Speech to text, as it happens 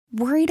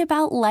Worried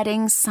about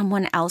letting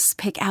someone else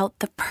pick out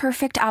the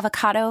perfect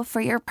avocado for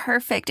your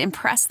perfect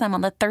impress them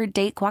on the third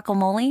date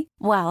guacamole?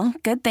 Well,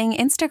 good thing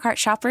Instacart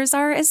shoppers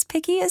are as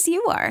picky as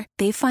you are.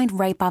 They find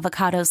ripe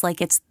avocados like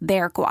it's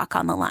their guac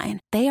on the line.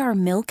 They are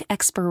milk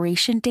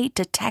expiration date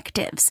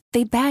detectives.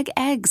 They bag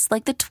eggs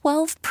like the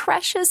 12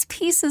 precious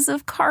pieces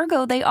of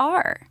cargo they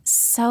are.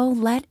 So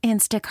let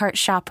Instacart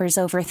shoppers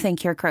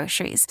overthink your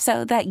groceries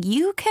so that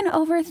you can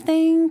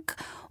overthink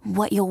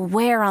what you'll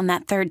wear on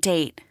that third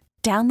date.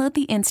 Download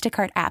the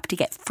Instacart app to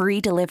get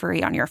free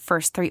delivery on your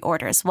first 3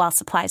 orders while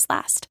supplies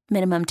last.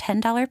 Minimum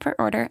 $10 per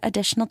order.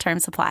 Additional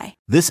terms apply.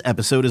 This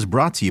episode is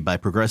brought to you by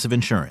Progressive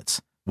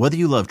Insurance. Whether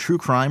you love true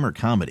crime or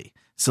comedy,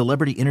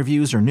 celebrity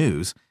interviews or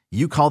news,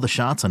 you call the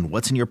shots on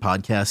what's in your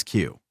podcast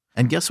queue.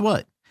 And guess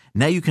what?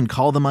 Now you can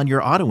call them on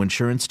your auto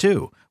insurance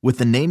too with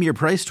the Name Your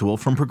Price tool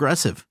from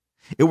Progressive.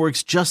 It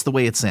works just the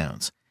way it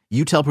sounds.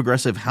 You tell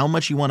Progressive how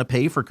much you want to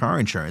pay for car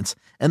insurance,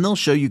 and they'll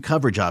show you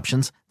coverage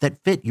options that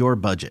fit your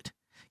budget.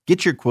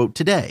 Get your quote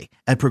today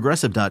at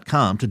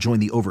Progressive.com to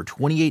join the over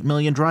 28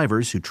 million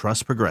drivers who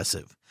trust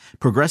Progressive.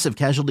 Progressive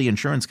Casualty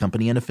Insurance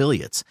Company and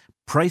Affiliates.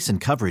 Price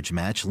and coverage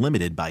match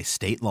limited by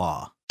state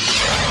law.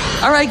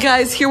 All right,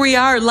 guys, here we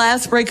are.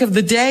 Last break of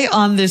the day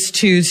on this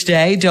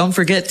Tuesday. Don't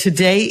forget,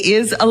 today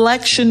is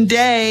Election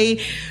Day.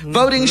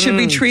 Voting should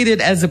be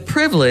treated as a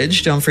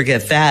privilege. Don't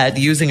forget that.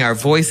 Using our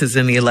voices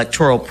in the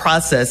electoral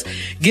process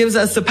gives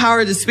us the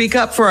power to speak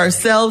up for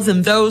ourselves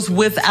and those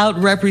without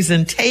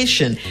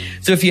representation.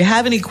 So if you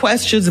have any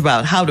questions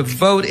about how to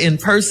vote in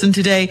person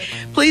today,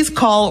 please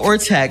call or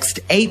text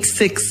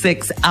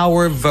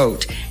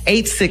 866-OUR-VOTE.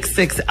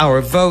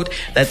 866-OUR-VOTE.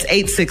 That's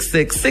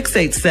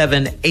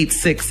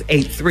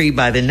 866-687-8683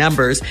 by the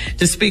numbers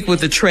to speak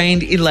with a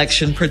trained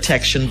election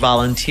protection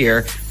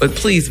volunteer. But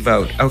please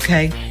vote,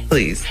 okay?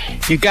 Please.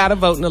 You got to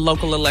vote in the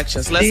local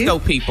elections. Let's go,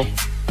 people.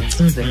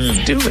 Let's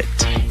do it.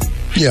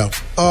 Yeah.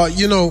 I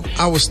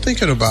was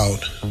thinking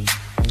about,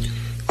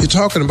 you're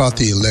talking about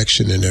the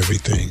election and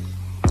everything.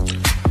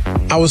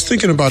 I was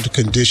thinking about the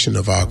condition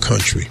of our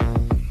country.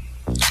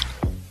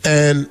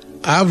 And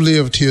I've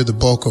lived here the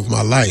bulk of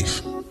my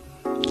life.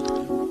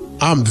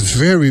 I'm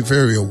very,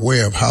 very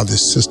aware of how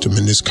this system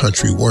in this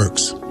country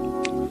works.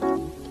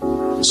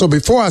 So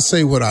before I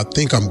say what I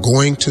think I'm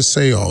going to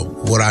say or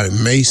what I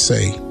may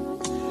say,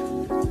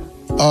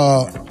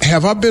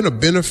 have I been a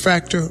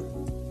benefactor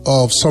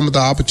of some of the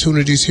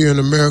opportunities here in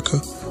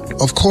America?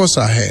 Of course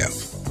I have.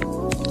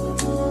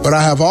 But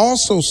I have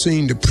also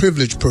seen the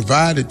privilege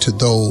provided to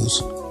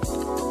those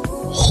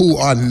who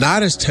are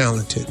not as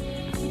talented,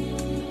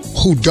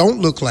 who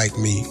don't look like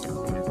me,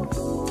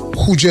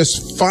 who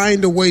just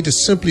find a way to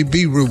simply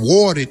be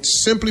rewarded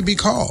simply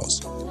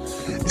because.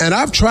 And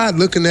I've tried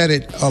looking at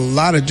it a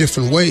lot of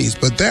different ways,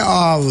 but there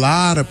are a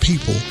lot of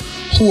people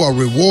who are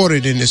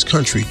rewarded in this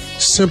country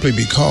simply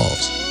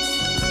because.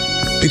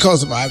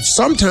 Because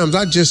sometimes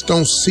I just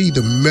don't see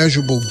the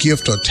measurable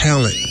gift or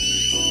talent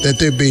that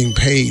they're being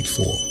paid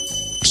for.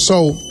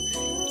 So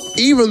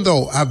even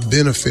though I've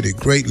benefited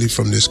greatly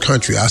from this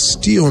country, I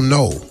still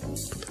know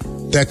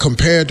that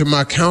compared to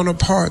my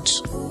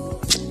counterparts,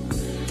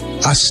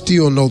 I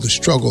still know the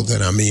struggle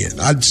that I'm in.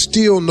 I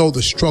still know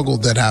the struggle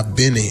that I've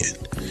been in.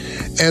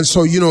 And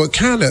so, it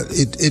kind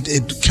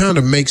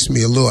of makes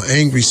me a little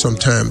angry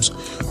sometimes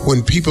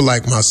when people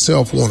like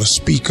myself want to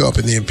speak up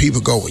and then people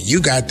go, well,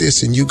 you got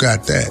this and you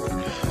got that.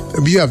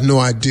 You have no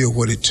idea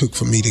what it took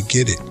for me to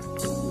get it,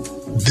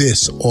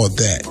 this or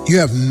that. You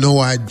have no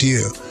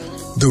idea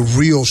the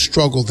real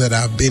struggle that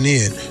I've been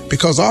in.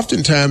 Because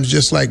oftentimes,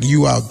 just like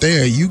you out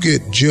there, you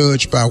get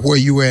judged by where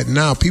you at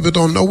now. People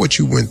don't know what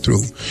you went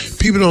through.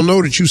 People don't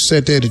know that you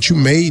sat there, that you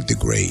made the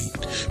grade.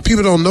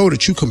 People don't know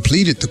that you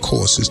completed the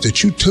courses,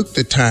 that you took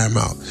the time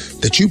out,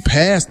 that you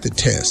passed the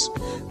test,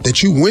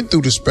 that you went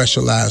through the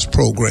specialized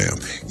program.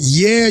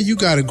 Yeah, you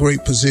got a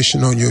great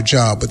position on your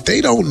job, but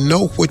they don't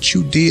know what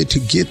you did to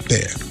get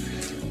there.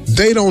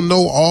 They don't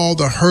know all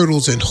the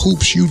hurdles and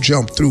hoops you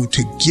jumped through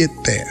to get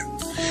there.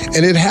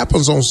 And it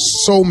happens on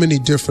so many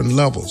different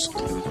levels.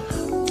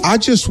 I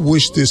just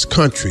wish this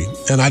country,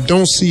 and I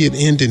don't see it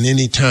ending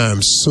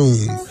anytime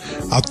soon.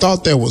 I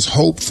thought there was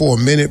hope for a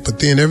minute, but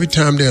then every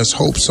time there's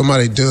hope,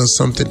 somebody does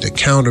something to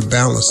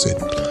counterbalance it.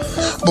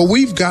 But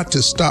we've got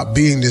to stop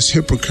being this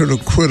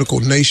hypocritical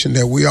nation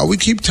that we are. We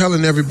keep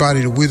telling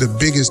everybody that we're the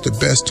biggest, the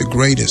best, the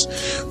greatest,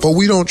 but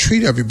we don't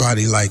treat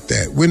everybody like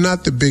that. We're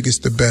not the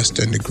biggest, the best,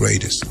 and the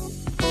greatest.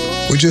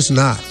 We're just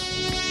not.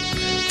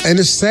 And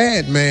it's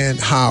sad, man,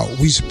 how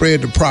we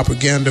spread the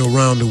propaganda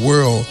around the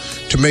world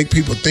to make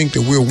people think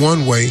that we're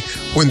one way,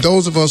 when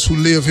those of us who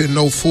live here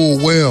know full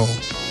well,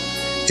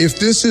 if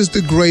this is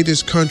the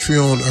greatest country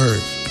on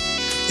earth,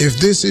 if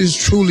this is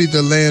truly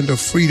the land of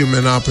freedom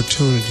and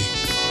opportunity,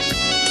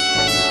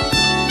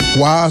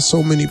 why are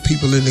so many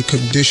people in the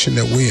condition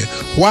that we're in?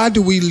 Why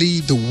do we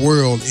lead the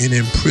world in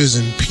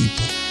imprisoned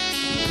people?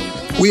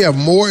 We have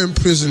more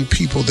imprisoned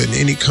people than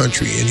any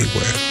country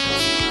anywhere.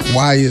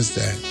 Why is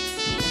that?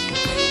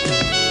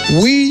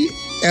 We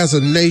as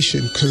a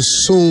nation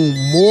consume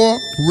more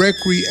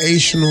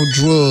recreational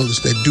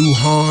drugs that do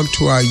harm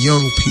to our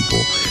young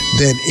people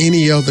than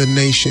any other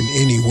nation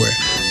anywhere.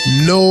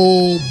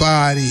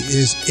 Nobody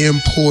is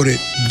imported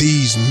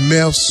these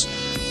meths,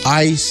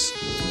 ice,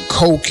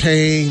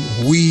 cocaine,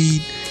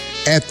 weed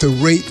at the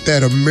rate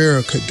that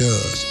America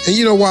does. And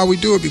you know why we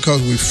do it?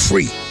 Because we're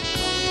free.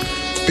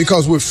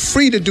 Because we're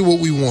free to do what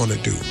we want to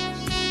do.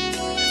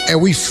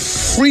 And we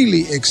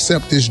freely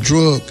accept this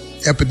drug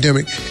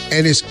epidemic,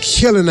 and it's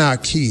killing our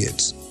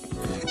kids.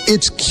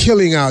 It's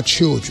killing our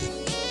children.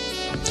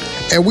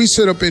 And we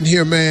sit up in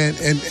here, man,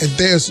 and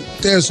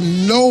there's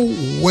no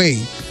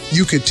way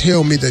you could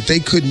tell me that they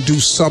couldn't do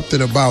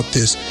something about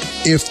this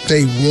if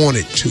they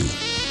wanted to.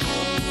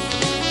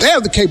 They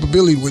have the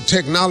capability with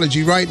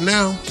technology right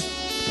now.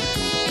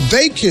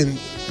 They can,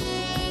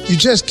 you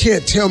just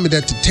can't tell me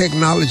that the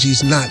technology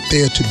is not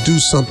there to do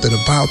something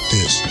about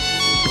this.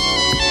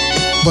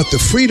 But the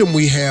freedom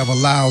we have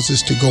allows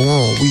us to go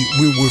on.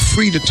 We're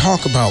free to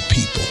talk about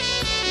people.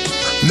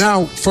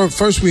 Now,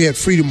 first we had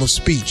freedom of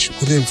speech.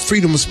 Well, then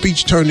freedom of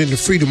speech turned into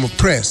freedom of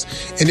press.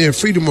 And then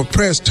freedom of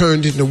press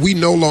turned into we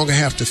no longer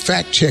have to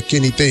fact check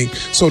anything.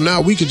 So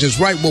now we can just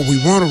write what we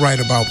want to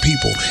write about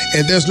people.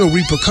 And there's no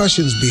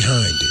repercussions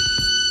behind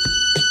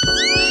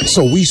it.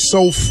 So we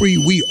so free,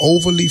 we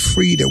overly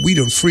free that we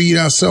done freed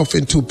ourselves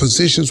into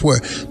positions where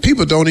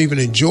people don't even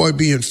enjoy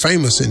being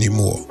famous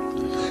anymore.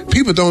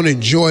 People don't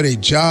enjoy their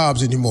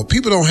jobs anymore.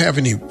 People don't have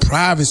any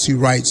privacy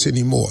rights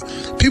anymore.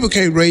 People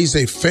can't raise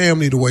their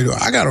family the way they do.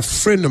 I got a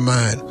friend of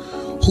mine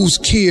whose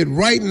kid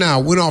right now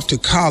went off to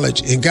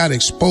college and got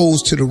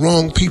exposed to the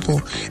wrong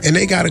people, and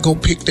they got to go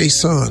pick their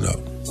son up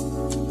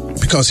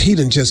because he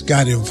done just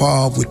got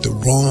involved with the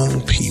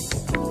wrong people.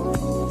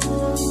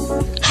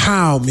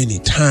 How many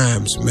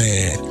times,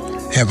 man,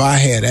 have I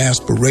had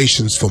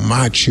aspirations for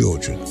my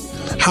children?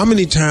 How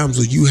many times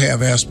will you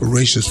have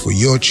aspirations for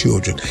your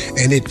children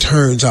and it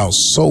turns out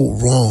so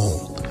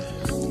wrong?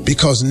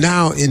 Because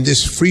now in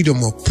this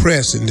freedom of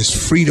press and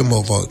this freedom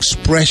of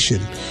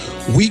expression,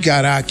 we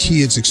got our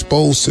kids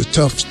exposed to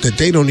stuff that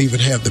they don't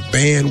even have the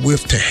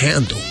bandwidth to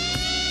handle.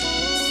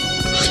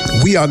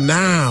 We are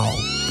now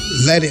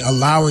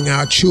allowing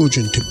our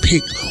children to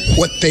pick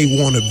what they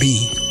want to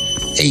be.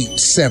 8,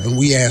 7,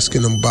 we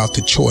asking them about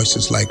the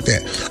choices like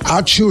that.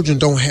 Our children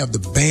don't have the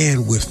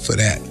bandwidth for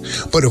that.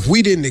 But if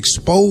we didn't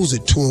expose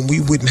it to them,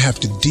 we wouldn't have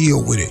to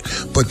deal with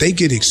it. But they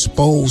get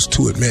exposed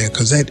to it, man,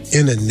 because that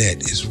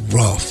internet is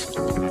rough.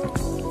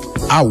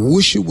 I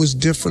wish it was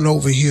different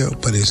over here,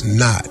 but it's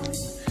not.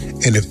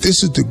 And if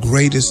this is the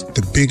greatest,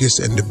 the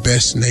biggest, and the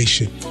best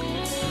nation,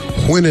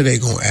 when are they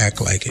going to act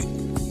like it?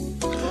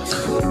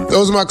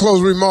 Those are my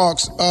closing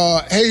remarks.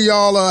 Hey,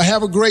 y'all,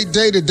 have a great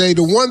day today.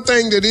 The one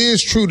thing that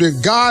is true,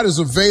 that God is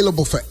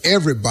available for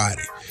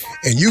everybody.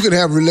 And you can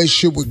have a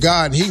relationship with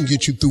God, and he can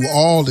get you through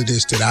all of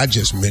this that I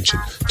just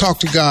mentioned. Talk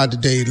to God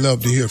today.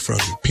 Love to hear from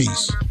you.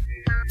 Peace.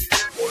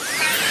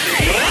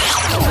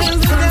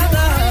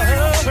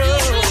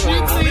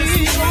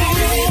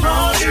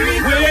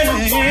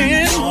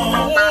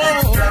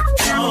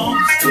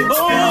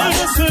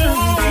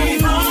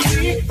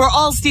 For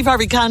all Steve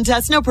Harvey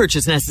contests, no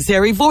purchase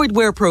necessary, void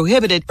where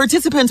prohibited.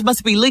 Participants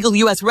must be legal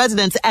U.S.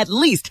 residents at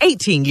least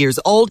 18 years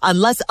old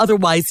unless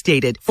otherwise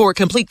stated. For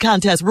complete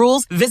contest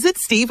rules, visit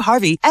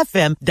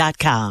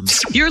SteveHarveyFM.com.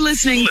 You're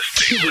listening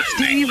to the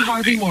Steve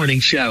Harvey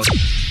Morning Show.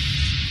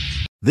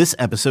 This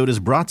episode is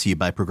brought to you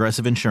by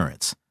Progressive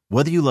Insurance.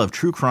 Whether you love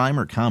true crime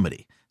or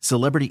comedy,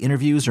 celebrity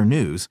interviews or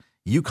news,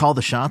 you call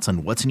the shots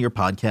on what's in your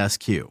podcast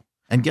queue.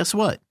 And guess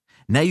what?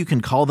 Now you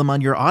can call them on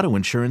your auto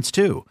insurance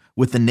too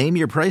with the Name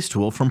Your Price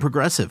tool from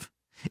Progressive.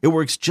 It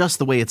works just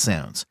the way it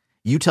sounds.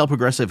 You tell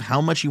Progressive how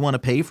much you want to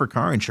pay for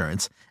car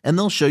insurance, and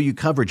they'll show you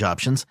coverage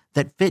options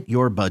that fit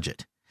your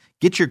budget.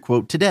 Get your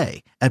quote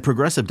today at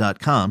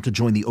Progressive.com to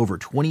join the over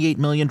 28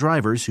 million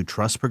drivers who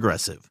trust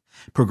Progressive.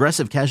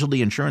 Progressive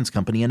Casualty Insurance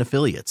Company and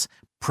Affiliates.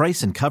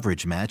 Price and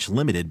coverage match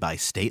limited by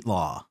state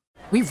law.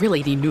 We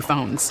really need new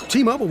phones.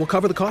 T-Mobile will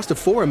cover the cost of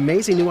 4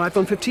 amazing new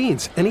iPhone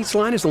 15s, and each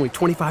line is only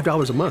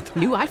 $25 a month.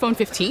 New iPhone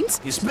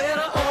 15s? It's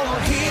better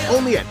over here.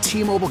 Only at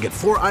T-Mobile, get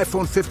 4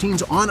 iPhone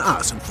 15s on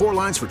us and 4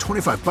 lines for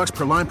 $25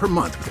 per line per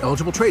month with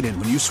eligible trade-in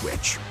when you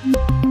switch.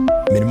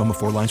 Minimum of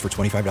 4 lines for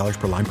 $25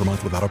 per line per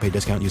month with autopay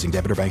discount using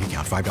debit or bank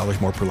account.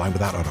 $5 more per line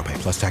without autopay,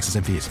 plus taxes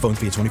and fees. Phone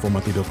fee at 24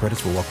 monthly bill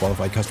credits for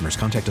well-qualified customers.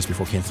 Contact us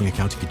before canceling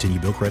account to continue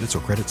bill credits or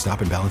credit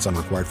stop and balance on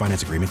required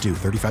finance agreement due.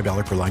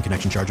 $35 per line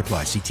connection charge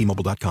applies. See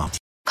T-Mobile.com.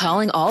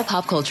 Calling all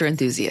pop culture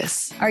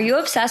enthusiasts. Are you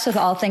obsessed with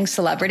all things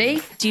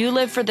celebrity? Do you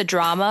live for the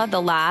drama,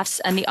 the laughs,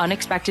 and the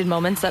unexpected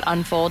moments that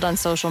unfold on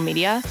social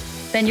media?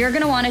 Then you're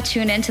going to want to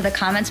tune in to the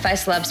Comments by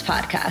Celebs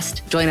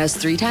podcast. Join us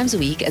 3 times a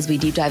week as we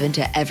deep dive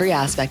into every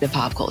aspect of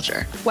pop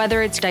culture.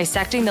 Whether it's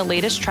dissecting the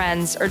latest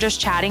trends or just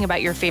chatting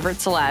about your favorite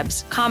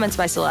celebs, Comments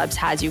by Celebs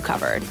has you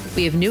covered.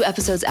 We have new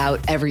episodes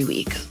out every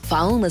week.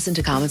 Follow and listen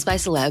to Comments by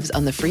Celebs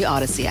on the free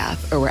Odyssey app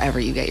or wherever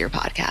you get your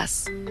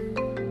podcasts.